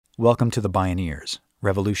Welcome to the Bioneers,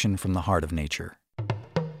 Revolution from the Heart of Nature.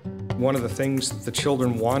 One of the things that the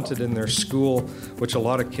children wanted in their school, which a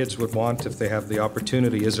lot of kids would want if they have the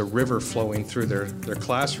opportunity, is a river flowing through their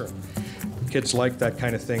classroom. Kids like that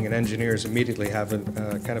kind of thing, and engineers immediately have a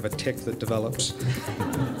kind of a tick that develops.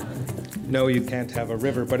 No, you can't have a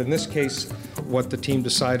river. But in this case, what the team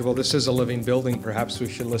decided, well, this is a living building. Perhaps we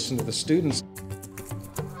should listen to the students.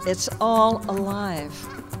 It's all alive.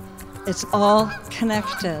 It's all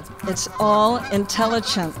connected. It's all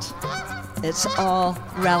intelligent. It's all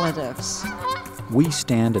relatives. We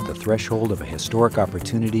stand at the threshold of a historic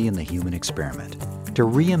opportunity in the human experiment to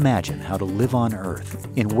reimagine how to live on Earth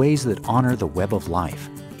in ways that honor the web of life,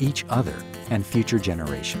 each other, and future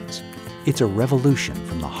generations. It's a revolution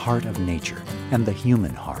from the heart of nature and the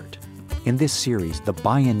human heart. In this series, The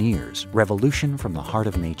Bioneers, Revolution from the Heart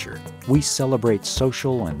of Nature, we celebrate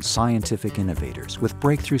social and scientific innovators with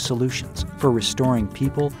breakthrough solutions for restoring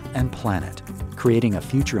people and planet, creating a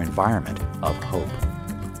future environment of hope.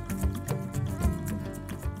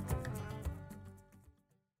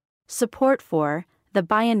 Support for The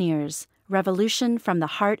Bioneers, Revolution from the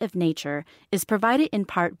Heart of Nature is provided in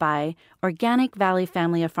part by Organic Valley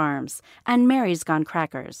Family of Farms and Mary's Gone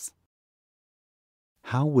Crackers.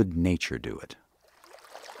 How would nature do it?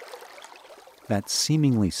 That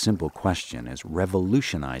seemingly simple question is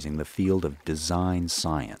revolutionizing the field of design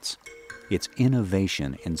science. It's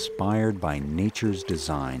innovation inspired by nature's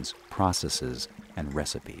designs, processes, and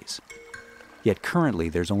recipes. Yet currently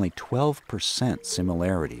there's only 12%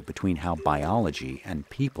 similarity between how biology and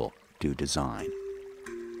people do design.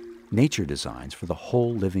 Nature designs for the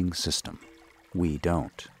whole living system. We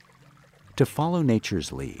don't. To follow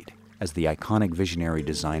nature's lead, as the iconic visionary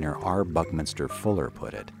designer R. Buckminster Fuller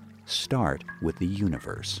put it, start with the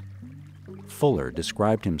universe. Fuller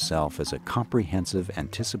described himself as a comprehensive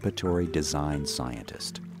anticipatory design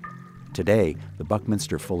scientist. Today, the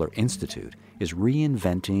Buckminster Fuller Institute is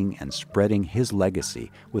reinventing and spreading his legacy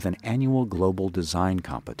with an annual global design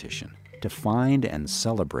competition to find and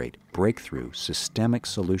celebrate breakthrough systemic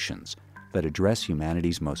solutions that address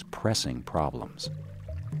humanity's most pressing problems.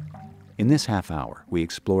 In this half hour, we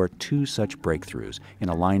explore two such breakthroughs in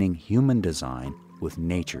aligning human design with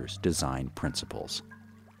nature's design principles.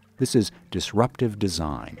 This is Disruptive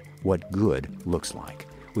Design, What Good Looks Like,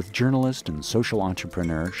 with journalist and social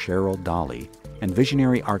entrepreneur Cheryl Dahle and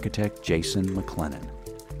visionary architect Jason McLennan.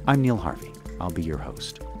 I'm Neil Harvey. I'll be your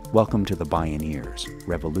host. Welcome to the Bioneers,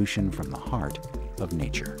 Revolution from the Heart of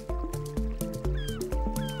Nature.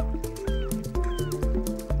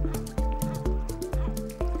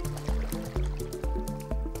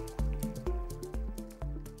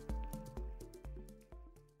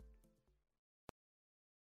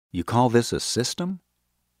 You call this a system?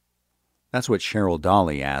 That's what Cheryl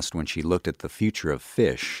Dahle asked when she looked at the future of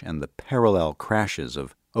fish and the parallel crashes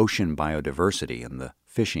of ocean biodiversity in the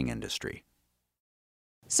fishing industry.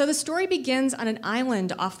 So the story begins on an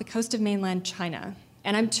island off the coast of mainland China,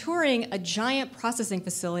 and I'm touring a giant processing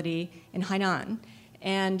facility in Hainan,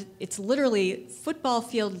 and it's literally football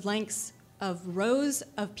field lengths of rows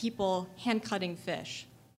of people hand-cutting fish.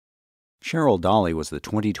 Cheryl Dahle was the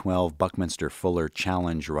 2012 Buckminster Fuller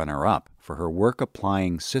Challenge runner-up for her work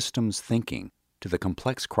applying systems thinking to the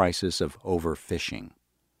complex crisis of overfishing.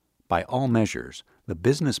 By all measures, the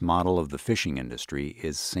business model of the fishing industry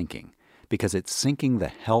is sinking, because it's sinking the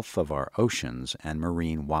health of our oceans and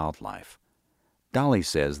marine wildlife. Dahle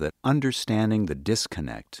says that understanding the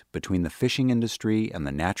disconnect between the fishing industry and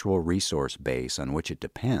the natural resource base on which it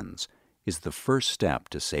depends is the first step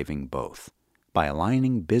to saving both, by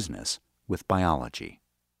aligning business with biology.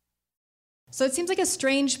 So it seems like a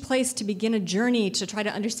strange place to begin a journey to try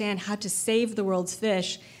to understand how to save the world's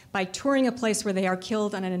fish by touring a place where they are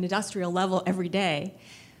killed on an industrial level every day.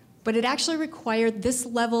 But it actually required this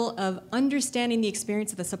level of understanding the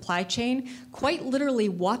experience of the supply chain, quite literally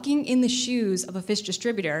walking in the shoes of a fish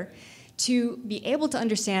distributor, to be able to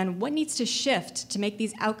understand what needs to shift to make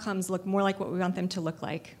these outcomes look more like what we want them to look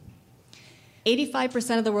like.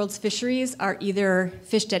 85% of the world's fisheries are either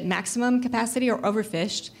fished at maximum capacity or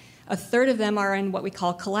overfished. A third of them are in what we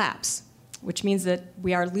call collapse, which means that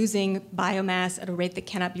we are losing biomass at a rate that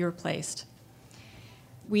cannot be replaced.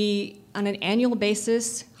 We, on an annual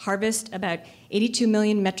basis, harvest about 82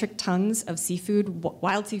 million metric tons of seafood,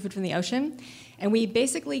 wild seafood from the ocean, and we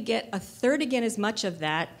basically get a third again as much of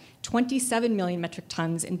that, 27 million metric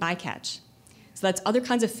tons in bycatch. So that's other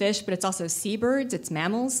kinds of fish, but it's also seabirds, it's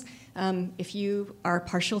mammals. If you are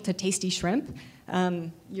partial to tasty shrimp,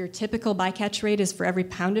 your typical bycatch rate is for every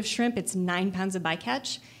pound of shrimp, it's 9 pounds of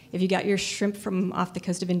bycatch. If you got your shrimp from off the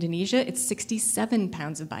coast of Indonesia, it's 67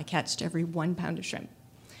 pounds of bycatch to every 1 pound of shrimp.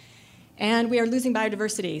 And we are losing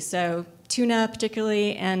biodiversity. So tuna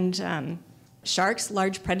particularly and sharks,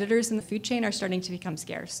 large predators in the food chain, are starting to become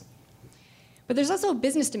scarce. But there's also a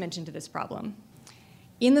business dimension to this problem.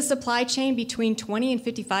 In the supply chain, between 20 and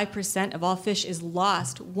 55% of all fish is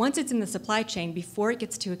lost once it's in the supply chain before it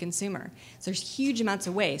gets to a consumer. So there's huge amounts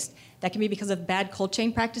of waste. That can be because of bad cold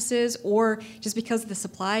chain practices or just because the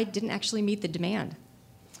supply didn't actually meet the demand.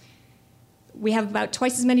 We have about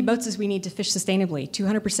twice as many boats as we need to fish sustainably,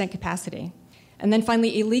 200% capacity. And then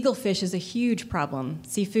finally, illegal fish is a huge problem.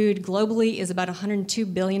 Seafood globally is about a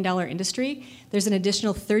 $102 billion industry. There's an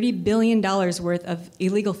additional $30 billion worth of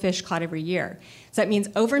illegal fish caught every year. So that means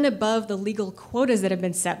over and above the legal quotas that have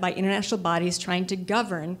been set by international bodies trying to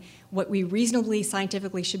govern what we reasonably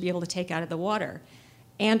scientifically should be able to take out of the water,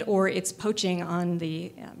 and or it's poaching on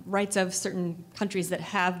the rights of certain countries that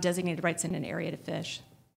have designated rights in an area to fish.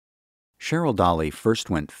 Cheryl Dahle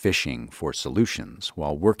first went fishing for solutions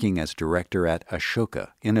while working as director at Ashoka,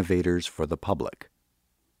 Innovators for the Public.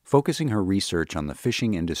 Focusing her research on the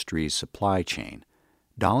fishing industry's supply chain,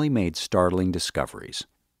 Dahle made startling discoveries.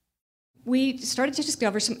 We started to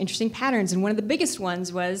discover some interesting patterns, and one of the biggest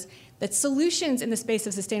ones was that solutions in the space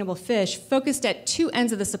of sustainable fish focused at two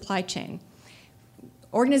ends of the supply chain.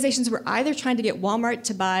 Organizations were either trying to get Walmart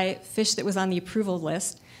to buy fish that was on the approval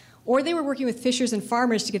list, or they were working with fishers and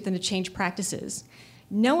farmers to get them to change practices.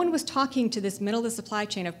 No one was talking to this middle of the supply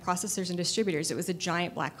chain of processors and distributors. It was a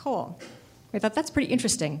giant black hole. I thought that's pretty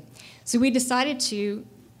interesting. So we decided to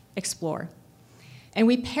explore. And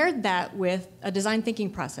we paired that with a design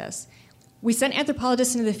thinking process. We sent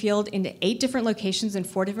anthropologists into the field into 8 different locations in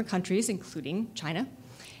 4 different countries, including China.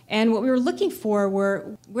 And what we were looking for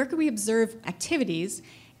were where could we observe activities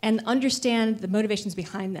and understand the motivations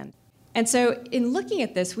behind them. And so in looking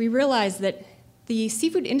at this, we realized that the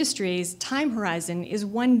seafood industry's time horizon is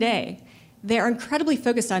one day. They are incredibly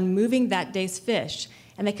focused on moving that day's fish,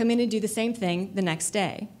 and they come in and do the same thing the next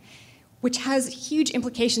day, which has huge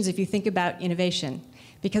implications if you think about innovation,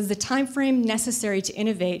 because the time frame necessary to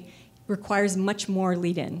innovate requires much more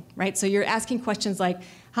lead-in, right? So you're asking questions like,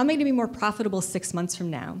 how am I going to be more profitable 6 months from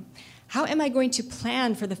now? How am I going to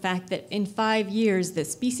plan for the fact that in 5 years, the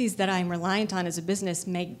species that I'm reliant on as a business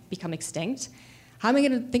may become extinct? How am I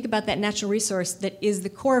going to think about that natural resource that is the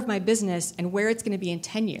core of my business and where it's going to be in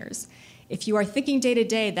 10 years? If you are thinking day to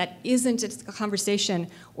day, that isn't a conversation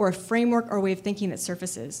or a framework or a way of thinking that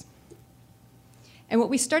surfaces. And what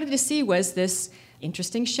we started to see was this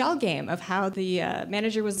interesting shell game of how the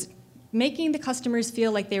manager was making the customers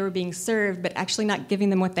feel like they were being served, but actually not giving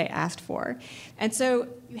them what they asked for. And so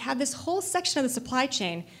you have this whole section of the supply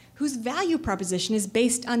chain whose value proposition is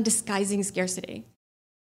based on disguising scarcity.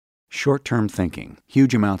 Short-term thinking,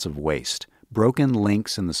 huge amounts of waste, broken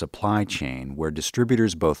links in the supply chain where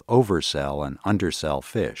distributors both oversell and undersell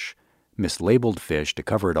fish, mislabeled fish to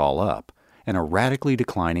cover it all up, and a radically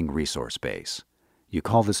declining resource base. You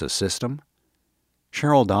call this a system?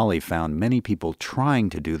 Cheryl Dahle found many people trying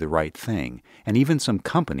to do the right thing, and even some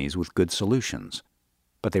companies with good solutions.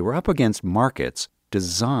 But they were up against markets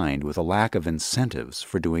designed with a lack of incentives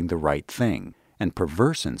for doing the right thing, and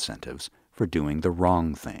perverse incentives for doing the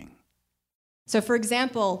wrong thing. So for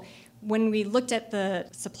example, when we looked at the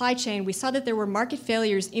supply chain, we saw that there were market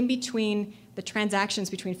failures in between the transactions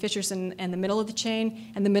between fishers and the middle of the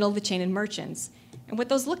chain and the middle of the chain and merchants. And what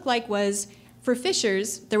those looked like was, for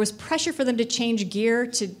fishers, there was pressure for them to change gear,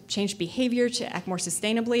 to change behavior, to act more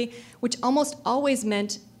sustainably, which almost always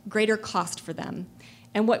meant greater cost for them.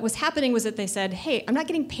 And what was happening was that they said, hey, I'm not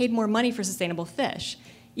getting paid more money for sustainable fish.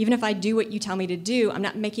 Even if I do what you tell me to do, I'm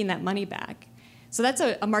not making that money back. So that's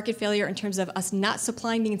a market failure in terms of us not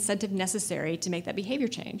supplying the incentive necessary to make that behavior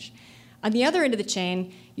change. On the other end of the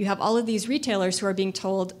chain, you have all of these retailers who are being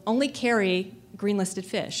told only carry green-listed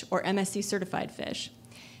fish or MSC-certified fish.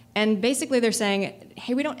 And basically they're saying,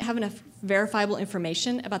 hey, we don't have enough verifiable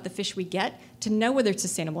information about the fish we get to know whether it's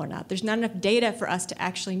sustainable or not. There's not enough data for us to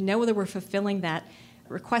actually know whether we're fulfilling that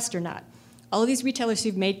request or not. All of these retailers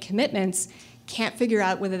who've made commitments can't figure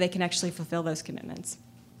out whether they can actually fulfill those commitments.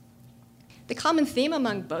 The common theme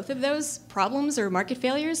among both of those problems or market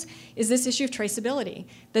failures is this issue of traceability.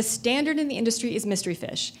 The standard in the industry is mystery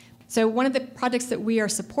fish. So one of the projects that we are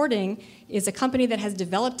supporting is a company that has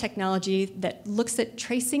developed technology that looks at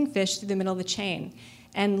tracing fish through the middle of the chain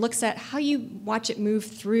and looks at how you watch it move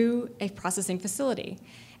through a processing facility.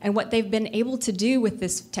 And what they've been able to do with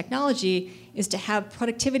this technology is to have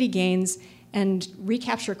productivity gains and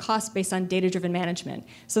recapture costs based on data-driven management.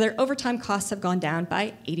 So their overtime costs have gone down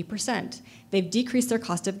by 80%. They've decreased their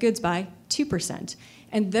cost of goods by 2%.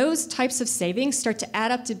 And those types of savings start to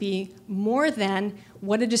add up to be more than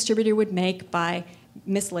what a distributor would make by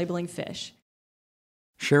mislabeling fish.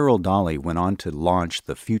 Cheryl Dahle went on to launch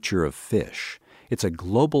The Future of Fish. It's a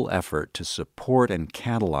global effort to support and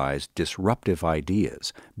catalyze disruptive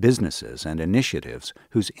ideas, businesses, and initiatives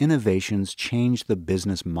whose innovations change the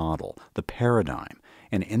business model, the paradigm,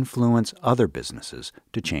 and influence other businesses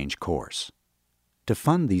to change course. To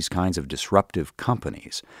fund these kinds of disruptive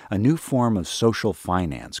companies, a new form of social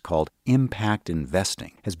finance called impact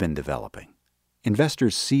investing has been developing.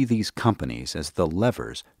 Investors see these companies as the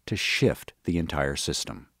levers to shift the entire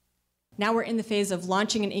system. Now we're in the phase of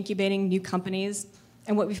launching and incubating new companies,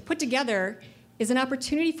 and what we've put together is an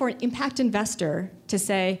opportunity for an impact investor to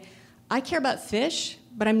say, I care about fish,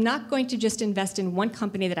 but I'm not going to just invest in one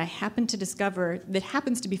company that I happen to discover that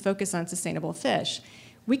happens to be focused on sustainable fish.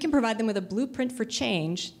 We can provide them with a blueprint for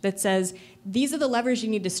change that says, these are the levers you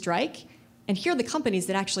need to strike, and here are the companies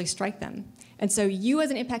that actually strike them. And so you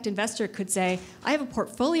as an impact investor could say, I have a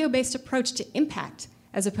portfolio-based approach to impact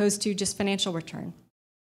as opposed to just financial return.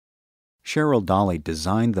 Cheryl Dahle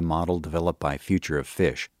designed the model developed by Future of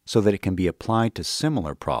Fish so that it can be applied to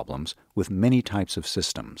similar problems with many types of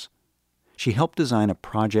systems. She helped design a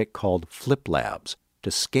project called Flip Labs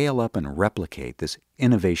to scale up and replicate this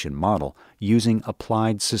innovation model using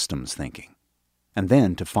applied systems thinking, and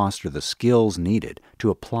then to foster the skills needed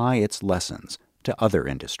to apply its lessons to other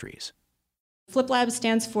industries. Flip Labs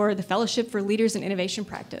stands for the Fellowship for Leaders in Innovation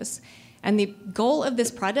Practice. And the goal of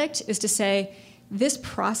this project is to say, this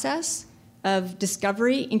process of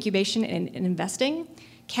discovery, incubation, and investing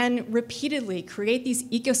can repeatedly create these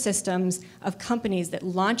ecosystems of companies that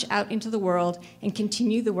launch out into the world and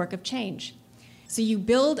continue the work of change. So you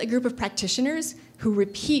build a group of practitioners who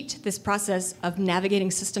repeat this process of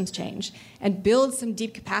navigating systems change and build some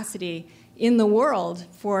deep capacity in the world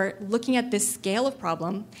for looking at this scale of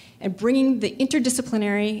problem and bringing the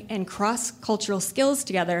interdisciplinary and cross-cultural skills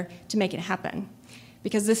together to make it happen.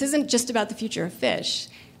 Because this isn't just about the future of fish.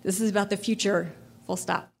 This is about the future, full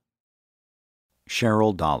stop.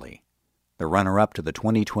 Cheryl Dahle, the runner-up to the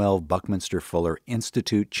 2012 Buckminster Fuller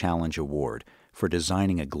Institute Challenge Award for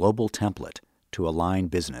designing a global template to align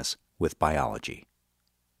business with biology.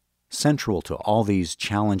 Central to all these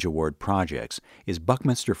Challenge Award projects is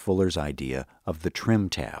Buckminster Fuller's idea of the trim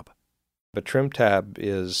tab. The trim tab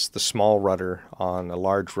is the small rudder on a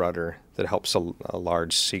large rudder that helps a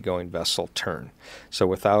large seagoing vessel turn. So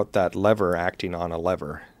without that lever acting on a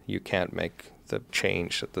lever, you can't make the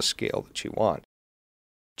change at the scale that you want.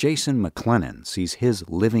 Jason McLennan sees his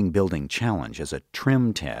Living Building Challenge as a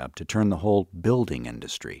trim tab to turn the whole building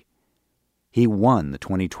industry. He won the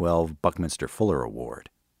 2012 Buckminster Fuller Award.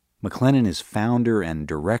 McLennan is founder and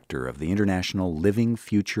director of the International Living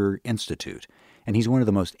Future Institute, and he's one of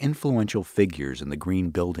the most influential figures in the green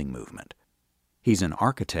building movement. He's an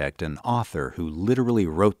architect and author who literally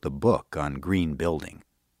wrote the book on green building.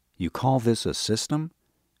 You call this a system?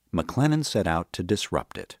 McLennan set out to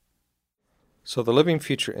disrupt it. So the Living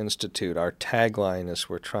Future Institute, our tagline is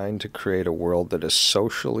we're trying to create a world that is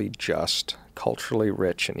socially just, culturally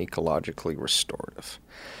rich, and ecologically restorative.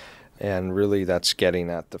 And really that's getting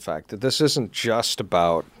at the fact that this isn't just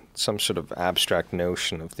about some sort of abstract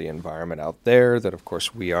notion of the environment out there, that of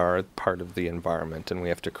course we are part of the environment and we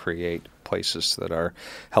have to create places that are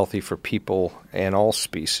healthy for people and all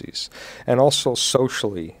species, and also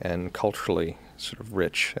socially and culturally sort of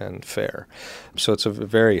rich and fair. So it's a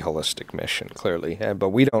very holistic mission, clearly. But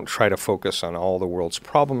we don't try to focus on all the world's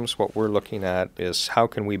problems. What we're looking at is how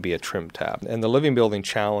can we be a trim tab? And the Living Building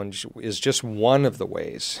Challenge is just one of the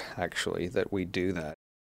ways, actually, that we do that.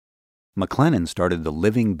 McLennan started the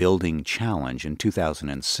Living Building Challenge in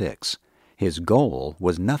 2006. His goal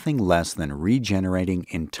was nothing less than regenerating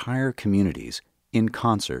entire communities in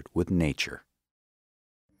concert with nature.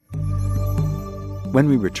 When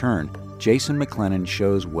we return, Jason McLennan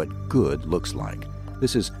shows what good looks like.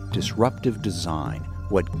 This is Disruptive Design,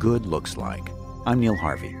 What Good Looks Like. I'm Neil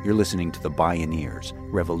Harvey. You're listening to The Bioneers,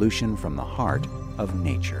 Revolution from the Heart of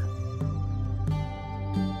Nature.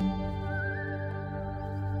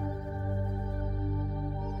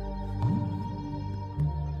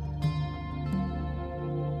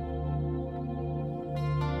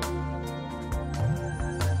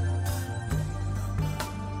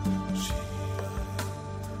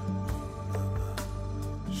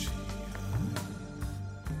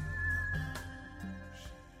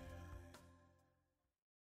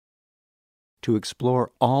 To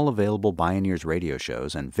explore all available Bioneers radio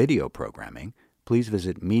shows and video programming, please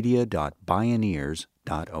visit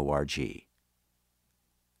media.bioneers.org.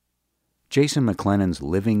 Jason McLennan's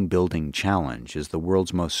Living Building Challenge is the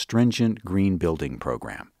world's most stringent green building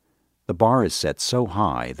program. The bar is set so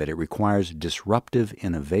high that it requires disruptive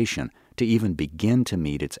innovation to even begin to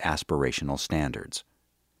meet its aspirational standards.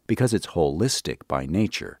 Because it's holistic by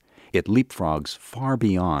nature, it leapfrogs far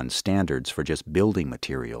beyond standards for just building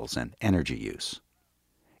materials and energy use.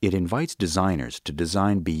 It invites designers to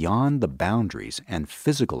design beyond the boundaries and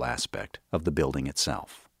physical aspect of the building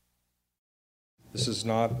itself. This is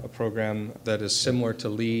not a program that is similar to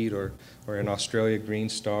LEED or in Australia, Green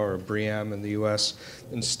Star or BREEAM in the US.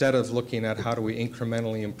 Instead of looking at how do we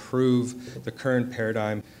incrementally improve the current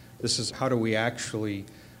paradigm, this is how do we actually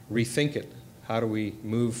rethink it? How do we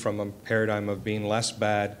move from a paradigm of being less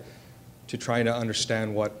bad to trying to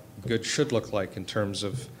understand what good should look like in terms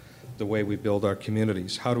of the way we build our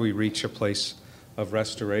communities? How do we reach a place of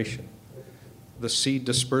restoration? The seed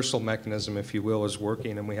dispersal mechanism, if you will, is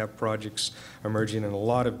working, and we have projects emerging in a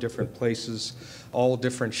lot of different places, all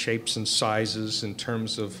different shapes and sizes in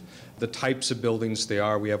terms of the types of buildings they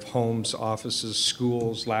are. We have homes, offices,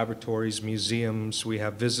 schools, laboratories, museums. We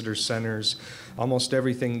have visitor centers, almost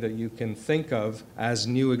everything that you can think of as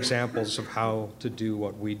new examples of how to do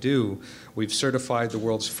what we do. We've certified the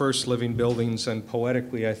world's first living buildings, and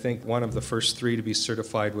poetically, I think one of the first 3 to be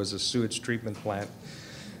certified was a sewage treatment plant.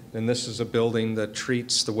 And this is a building that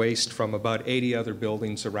treats the waste from about 80 other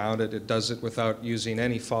buildings around it. It does it without using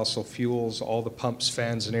any fossil fuels. All the pumps,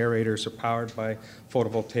 fans, and aerators are powered by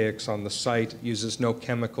photovoltaics on the site. It uses no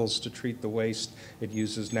chemicals to treat the waste. It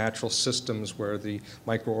uses natural systems where the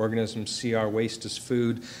microorganisms see our waste as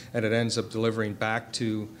food, and it ends up delivering back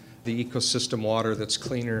to the ecosystem water that's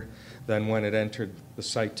cleaner than when it entered the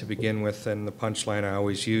site to begin with. And the punchline I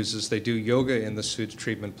always use is they do yoga in the sewage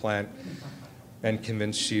treatment plant and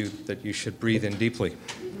convince you that you should breathe in deeply.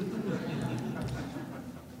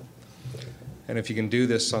 And if you can do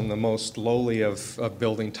this on the most lowly of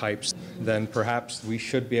building types, then perhaps we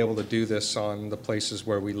should be able to do this on the places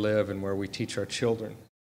where we live and where we teach our children.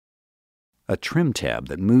 A trim tab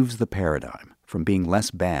that moves the paradigm from being less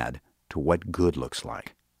bad to what good looks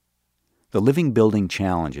like. The Living Building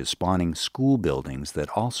Challenge is spawning school buildings that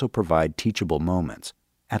also provide teachable moments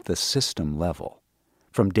at the system level.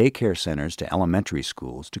 From daycare centers to elementary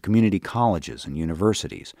schools to community colleges and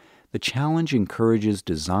universities, the challenge encourages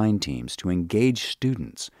design teams to engage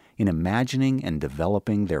students in imagining and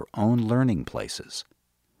developing their own learning places.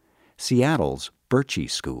 Seattle's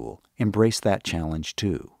Birchie School embraced that challenge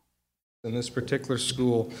too. In this particular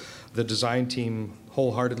school, the design team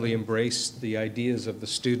wholeheartedly embraced the ideas of the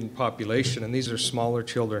student population, and these are smaller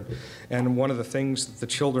children. And one of the things that the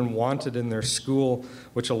children wanted in their school,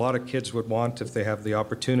 which a lot of kids would want if they have the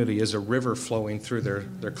opportunity, is a river flowing through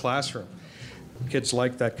their classroom. Kids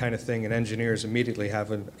like that kind of thing, and engineers immediately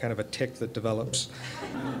have a kind of a tick that develops.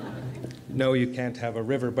 No, you can't have a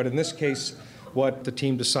river. But in this case, what the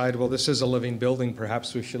team decided, well, this is a living building,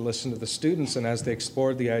 perhaps we should listen to the students. And as they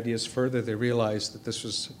explored the ideas further, they realized that this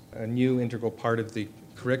was a new integral part of the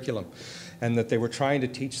curriculum, and that they were trying to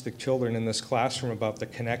teach the children in this classroom about the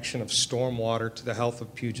connection of stormwater to the health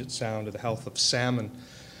of Puget Sound, to the health of salmon,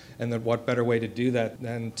 and that what better way to do that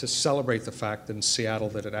than to celebrate the fact that in Seattle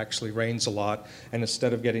that it actually rains a lot, and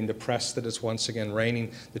instead of getting depressed that it's once again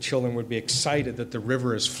raining, the children would be excited that the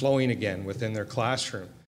river is flowing again within their classroom.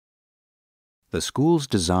 The school's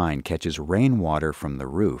design catches rainwater from the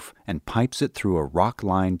roof and pipes it through a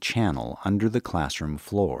rock-lined channel under the classroom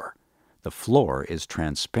floor. The floor is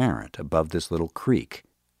transparent above this little creek,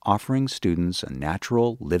 offering students a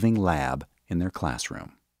natural, living lab in their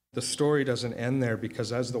classroom. The story doesn't end there,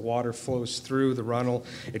 because as the water flows through the runnel,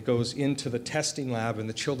 it goes into the testing lab, and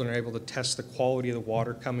the children are able to test the quality of the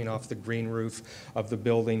water coming off the green roof of the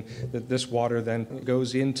building. That this water then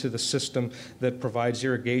goes into the system that provides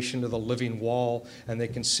irrigation to the living wall, and they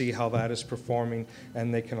can see how that is performing.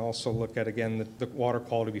 And they can also look at, again, the water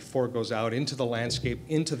quality before it goes out into the landscape,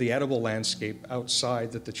 into the edible landscape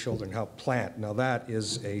outside that the children help plant. Now that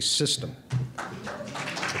is a system.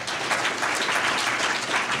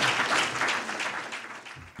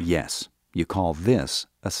 Yes, you call this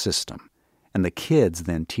a system. And the kids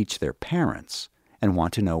then teach their parents and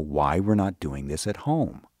want to know why we're not doing this at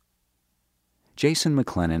home. Jason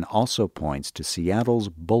McLennan also points to Seattle's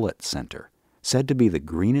Bullitt Center, said to be the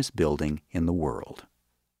greenest building in the world.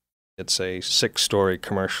 It's a 6-story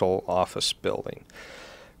commercial office building,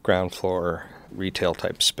 ground floor retail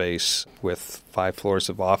type space with 5 floors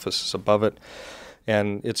of offices above it.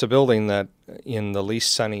 And it's a building that, in the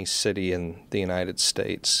least sunny city in the United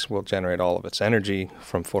States, will generate all of its energy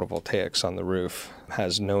from photovoltaics on the roof,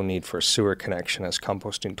 has no need for a sewer connection, has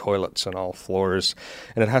composting toilets on all floors,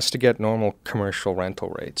 and it has to get normal commercial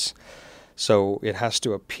rental rates. So it has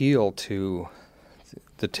to appeal to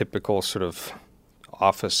the typical sort of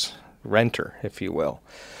office renter, if you will.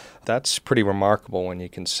 That's pretty remarkable when you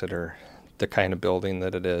consider the kind of building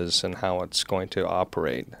that it is and how it's going to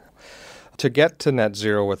operate. To get to net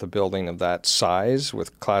zero with a building of that size,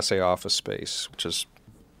 with Class A office space, which is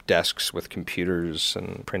desks with computers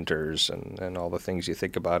and printers and all the things you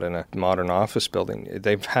think about in a modern office building,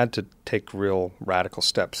 they've had to take real radical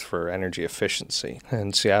steps for energy efficiency.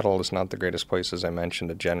 And Seattle is not the greatest place, as I mentioned,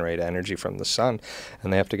 to generate energy from the sun,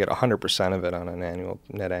 and they have to get 100% of it on an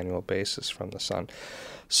net annual basis from the sun.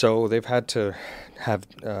 So they've had to have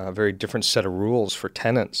a very different set of rules for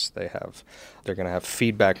tenants. They're going to have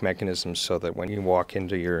feedback mechanisms so that when you walk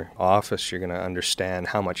into your office, you're going to understand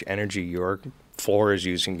how much energy your floor is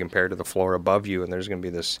using compared to the floor above you, and there's going to be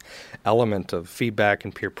this element of feedback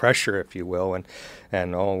and peer pressure, if you will,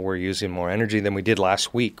 and we're using more energy than we did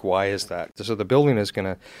last week. Why is that? So the building is going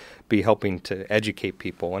to be helping to educate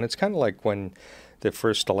people, and it's kind of like when the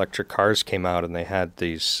first electric cars came out and they had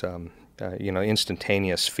these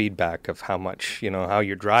instantaneous feedback of how much, how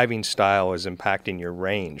your driving style is impacting your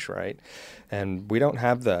range, right? And we don't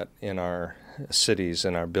have that in our cities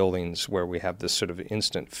and our buildings where we have this sort of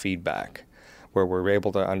instant feedback, where we're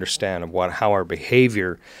able to understand how our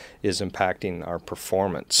behavior is impacting our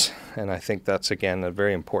performance. And I think that's, again, a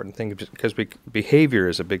very important thing because behavior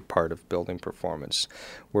is a big part of building performance.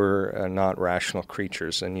 We're not rational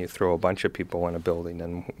creatures, and you throw a bunch of people in a building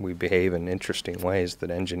and we behave in interesting ways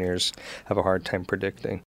that engineers have a hard time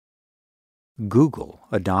predicting. Google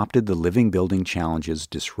adopted the Living Building Challenge's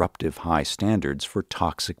disruptive high standards for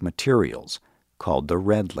toxic materials, called the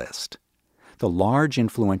Red List. The large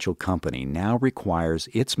influential company now requires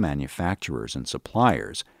its manufacturers and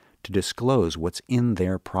suppliers to disclose what's in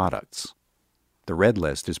their products. The Red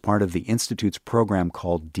List is part of the Institute's program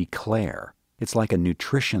called Declare. It's like a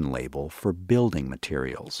nutrition label for building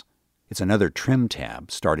materials. It's another trim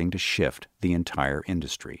tab starting to shift the entire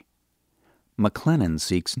industry. McLennan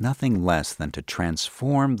seeks nothing less than to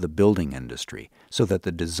transform the building industry so that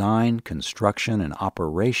the design, construction, and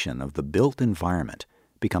operation of the built environment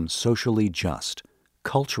become socially just,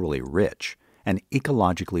 culturally rich, and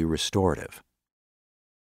ecologically restorative.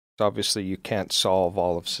 Obviously, you can't solve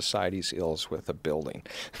all of society's ills with a building.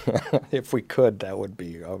 If we could, that would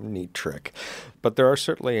be a neat trick. But there are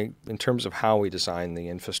certainly, in terms of how we design the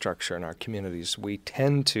infrastructure in our communities, we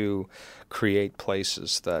tend to create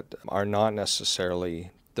places that are not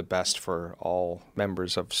necessarily the best for all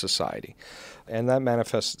members of society. And that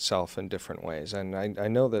manifests itself in different ways. And I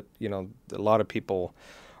know that, a lot of people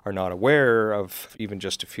are not aware of, even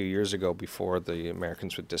just a few years ago before the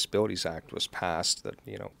Americans with Disabilities Act was passed, that,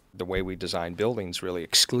 the way we design buildings really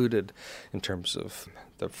excluded, in terms of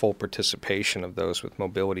the full participation of those with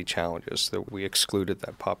mobility challenges, that we excluded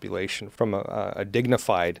that population from a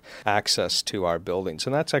dignified access to our buildings.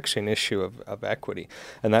 And that's actually an issue of equity.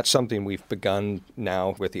 And that's something we've begun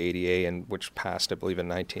now with the ADA, and which passed, I believe, in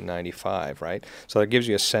 1995, right? So that gives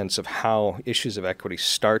you a sense of how issues of equity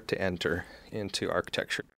start to enter into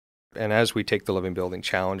architecture. And as we take the Living Building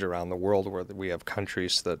Challenge around the world, where we have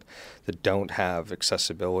countries that don't have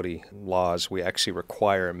accessibility laws, we actually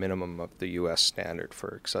require a minimum of the U.S. standard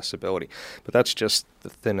for accessibility. But that's just the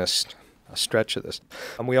thinnest stretch of this.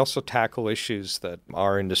 And we also tackle issues that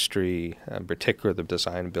our industry, in particular the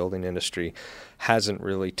design and building industry, hasn't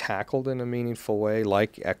really tackled in a meaningful way,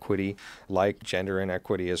 like equity, like gender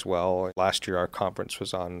inequity as well. Last year our conference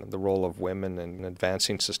was on the role of women in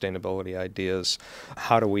advancing sustainability ideas.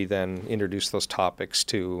 How do we then introduce those topics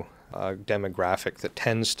to a demographic that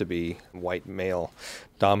tends to be white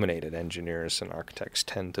male-dominated? Engineers and architects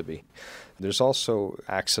tend to be. There's also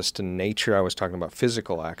access to nature. I was talking about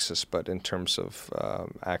physical access, but in terms of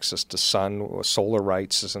access to sun, solar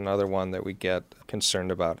rights is another one that we get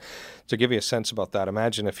concerned about. To give you a sense about that,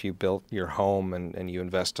 imagine if you built your home and you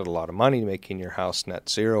invested a lot of money making your house net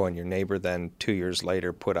zero, and your neighbor then 2 years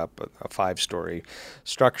later put up a 5-story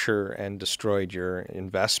structure and destroyed your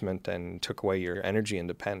investment and took away your energy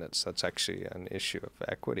independence. That's actually an issue of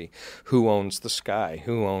equity. Who owns the sky?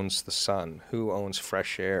 Who owns the sun? Who owns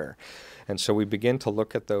fresh air? And so we begin to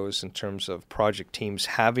look at those in terms of project teams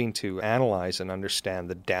having to analyze and understand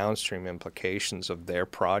the downstream implications of their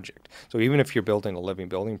project. So even if you're building a living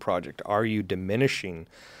building project, are you diminishing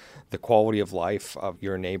the quality of life of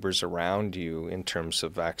your neighbors around you in terms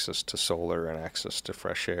of access to solar and access to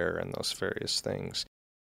fresh air and those various things?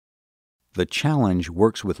 The challenge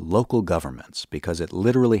works with local governments because it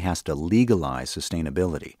literally has to legalize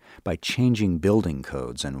sustainability by changing building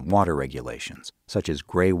codes and water regulations, such as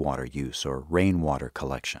gray water use or rainwater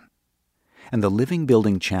collection. And the Living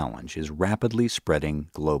Building Challenge is rapidly spreading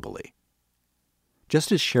globally.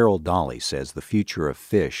 Just as Cheryl Dahle says the future of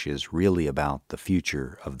fish is really about the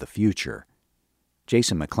future of the future,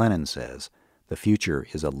 Jason McLennan says the future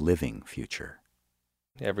is a living future.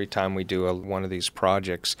 Every time we do one of these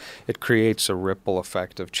projects, it creates a ripple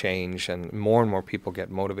effect of change, and more people get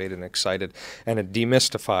motivated and excited, and it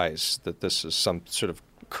demystifies that this is some sort of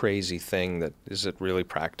crazy thing. That is it really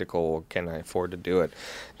practical? Can I afford to do it?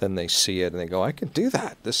 Then they see it and they go, I can do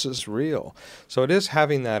that. This is real. So it is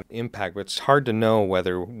having that impact, but it's hard to know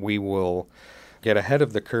whether we will get ahead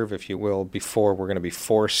of the curve, if you will, before we're going to be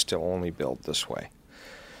forced to only build this way.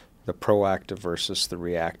 The proactive versus the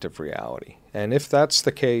reactive reality. And if that's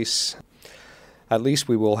the case, at least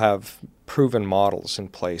we will have proven models in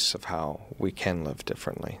place of how we can live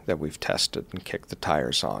differently, that we've tested and kicked the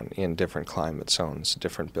tires on in different climate zones,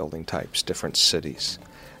 different building types, different cities.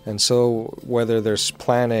 And so whether there's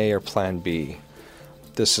plan A or plan B,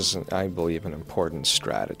 this is, I believe, an important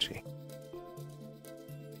strategy.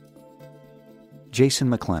 Jason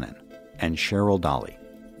McLennan and Cheryl Dahle,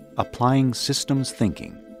 applying systems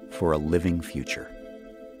thinking for a living future.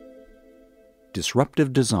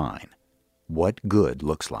 Disruptive design, what good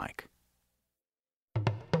looks like.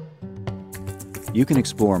 You can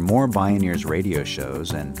explore more Bioneers radio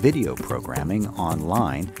shows and video programming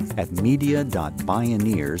online at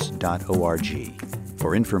media.bioneers.org.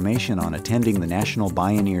 For information on attending the National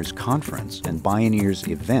Bioneers Conference and Bioneers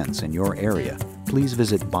events in your area, please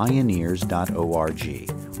visit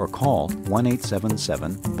bioneers.org or call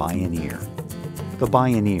 1-877-BIONEER. The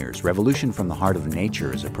Bioneers, Revolution from the Heart of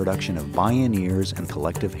Nature is a production of Bioneers and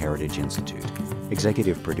Collective Heritage Institute.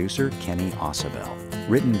 Executive producer, Kenny Ausubel.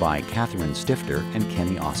 Written by Catherine Stifter and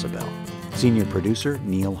Kenny Ausubel. Senior producer,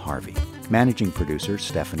 Neil Harvey. Managing producer,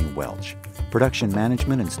 Stephanie Welch. Production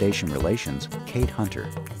management and station relations, Kate Hunter.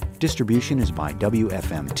 Distribution is by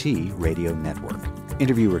WFMT Radio Network.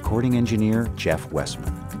 Interview recording engineer, Jeff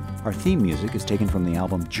Westman. Our theme music is taken from the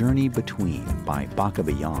album Journey Between by Baka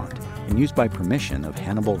Beyond and used by permission of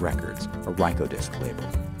Hannibal Records, a Rykodisc label.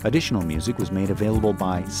 Additional music was made available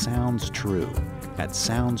by Sounds True at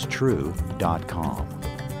soundstrue.com.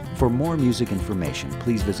 For more music information,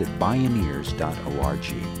 please visit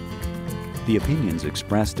bioneers.org. The opinions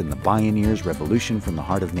expressed in the Bioneers Revolution from the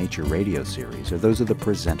Heart of Nature radio series are those of the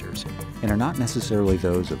presenters and are not necessarily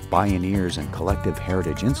those of Bioneers and Collective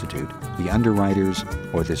Heritage Institute, the underwriters,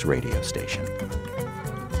 or this radio station.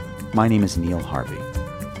 My name is Neil Harvey.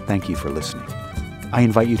 Thank you for listening. I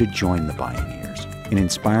invite you to join the Bioneers in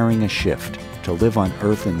inspiring a shift to live on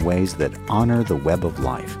Earth in ways that honor the web of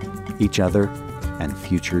life, each other, and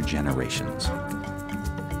future generations.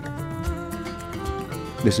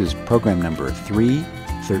 This is program number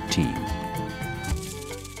 313.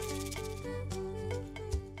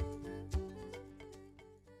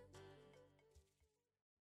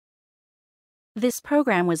 This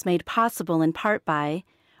program was made possible in part by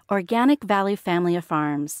Organic Valley Family of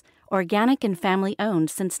Farms, organic and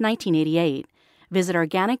family-owned since 1988. Visit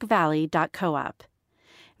organicvalley.coop.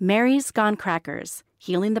 Mary's Gone Crackers,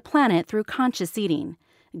 healing the planet through conscious eating,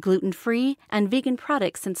 gluten-free and vegan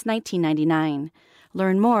products since 1999.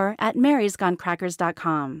 Learn more at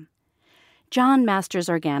marysgonecrackers.com. John Masters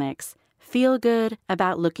Organics. Feel good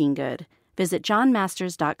about looking good. Visit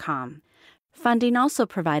johnmasters.com. Funding also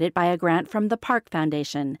provided by a grant from the Park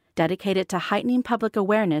Foundation, dedicated to heightening public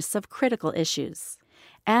awareness of critical issues,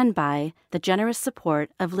 and by the generous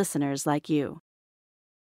support of listeners like you.